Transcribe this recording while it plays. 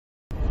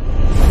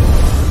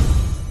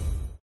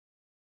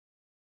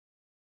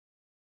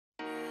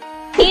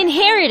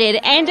Inherited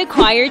and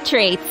acquired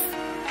traits.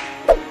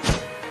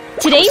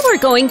 Today we're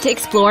going to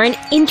explore an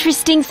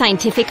interesting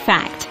scientific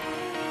fact.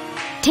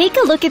 Take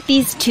a look at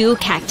these two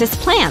cactus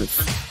plants.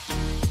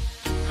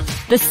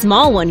 The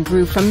small one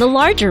grew from the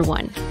larger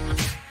one.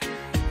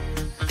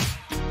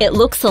 It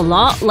looks a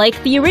lot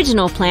like the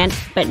original plant,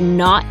 but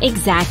not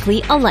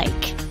exactly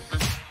alike.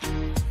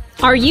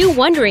 Are you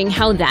wondering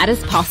how that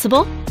is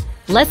possible?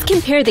 Let's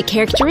compare the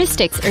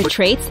characteristics or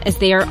traits, as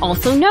they are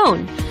also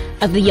known,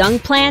 of the young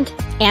plant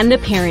and the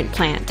parent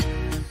plant.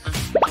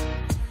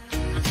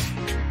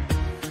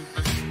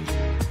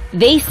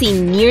 They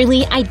seem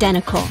nearly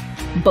identical.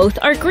 Both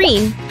are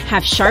green,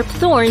 have sharp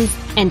thorns,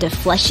 and a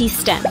fleshy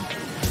stem.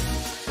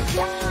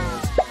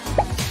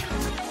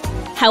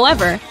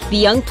 However, the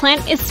young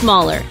plant is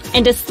smaller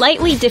and a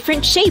slightly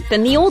different shape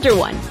than the older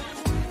one.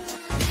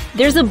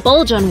 There's a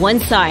bulge on one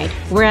side,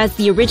 whereas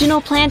the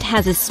original plant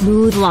has a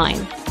smooth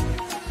line.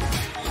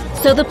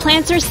 So the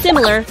plants are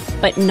similar,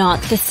 but not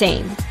the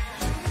same.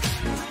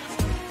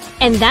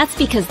 And that's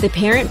because the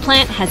parent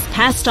plant has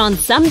passed on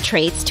some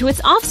traits to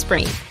its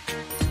offspring.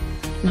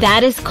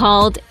 That is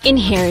called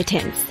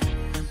inheritance.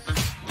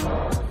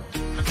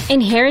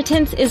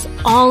 Inheritance is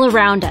all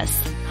around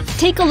us.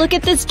 Take a look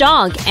at this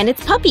dog and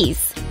its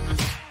puppies.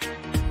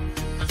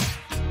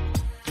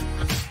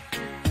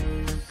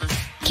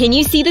 Can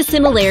you see the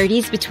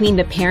similarities between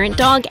the parent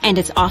dog and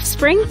its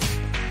offspring?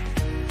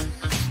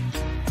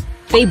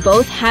 They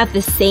both have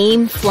the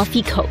same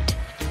fluffy coat.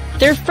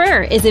 Their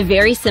fur is a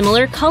very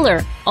similar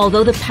color,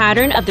 although the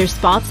pattern of their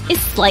spots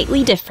is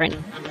slightly different.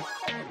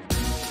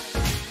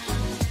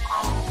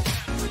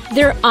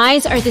 Their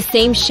eyes are the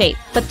same shape,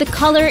 but the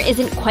color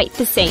isn't quite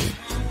the same.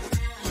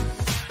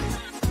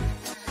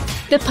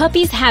 The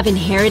puppies have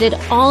inherited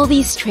all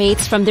these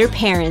traits from their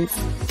parents.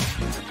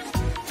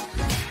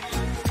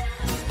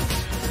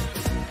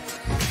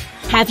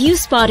 Have you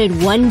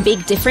spotted one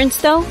big difference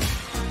though?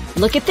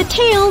 Look at the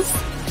tails!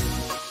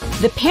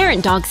 The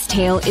parent dog's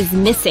tail is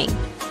missing,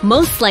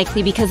 most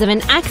likely because of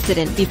an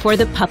accident before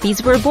the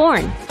puppies were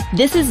born.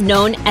 This is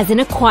known as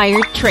an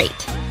acquired trait.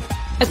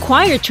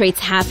 Acquired traits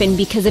happen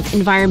because of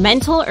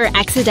environmental or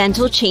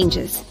accidental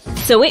changes.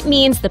 So it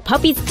means the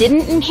puppies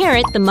didn't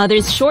inherit the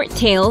mother's short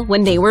tail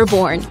when they were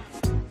born.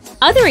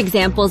 Other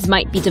examples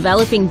might be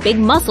developing big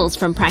muscles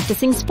from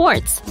practicing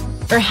sports,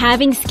 or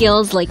having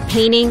skills like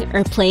painting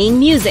or playing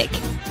music.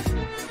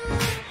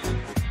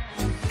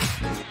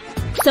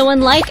 So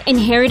unlike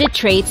inherited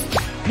traits,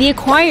 the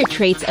acquired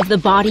traits of the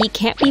body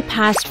can't be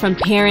passed from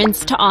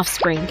parents to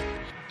offspring.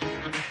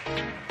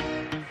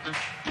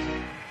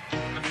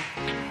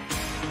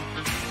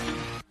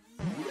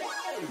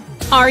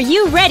 Are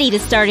you ready to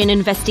start an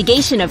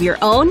investigation of your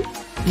own?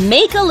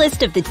 Make a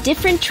list of the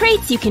different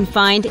traits you can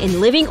find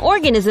in living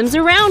organisms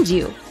around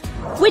you.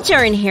 Which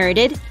are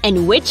inherited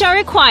and which are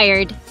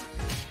acquired?